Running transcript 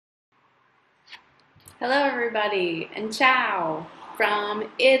Hello everybody, and ciao from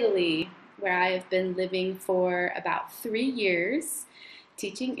Italy, where I have been living for about 3 years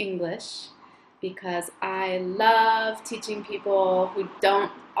teaching English because I love teaching people who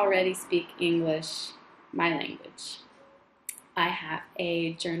don't already speak English, my language. I have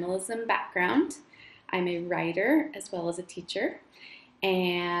a journalism background. I'm a writer as well as a teacher,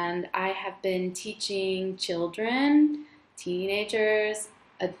 and I have been teaching children, teenagers,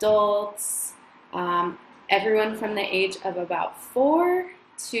 adults, everyone from the age of about 4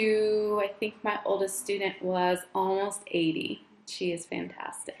 to I think my oldest student was almost 80. She is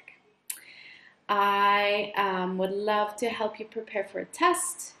fantastic. I would love to help you prepare for a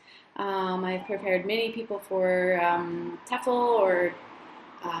test. I've prepared many people for TOEFL or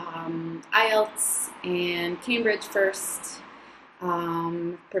IELTS and Cambridge first.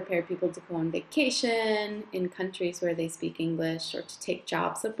 Prepared people to go on vacation in countries where they speak English, or to take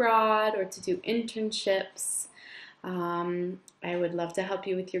jobs abroad, or to do internships. I would love to help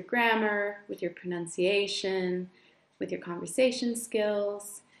you with your grammar, with your pronunciation, with your conversation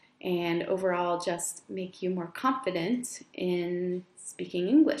skills, and overall just make you more confident in speaking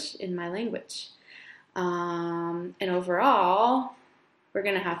English in my language. And overall, we're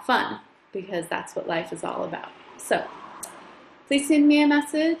going to have fun because that's what life is all about. So, please send me a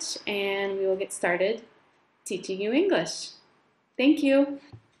message and we will get started teaching you English. Thank you.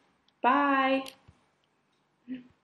 Bye.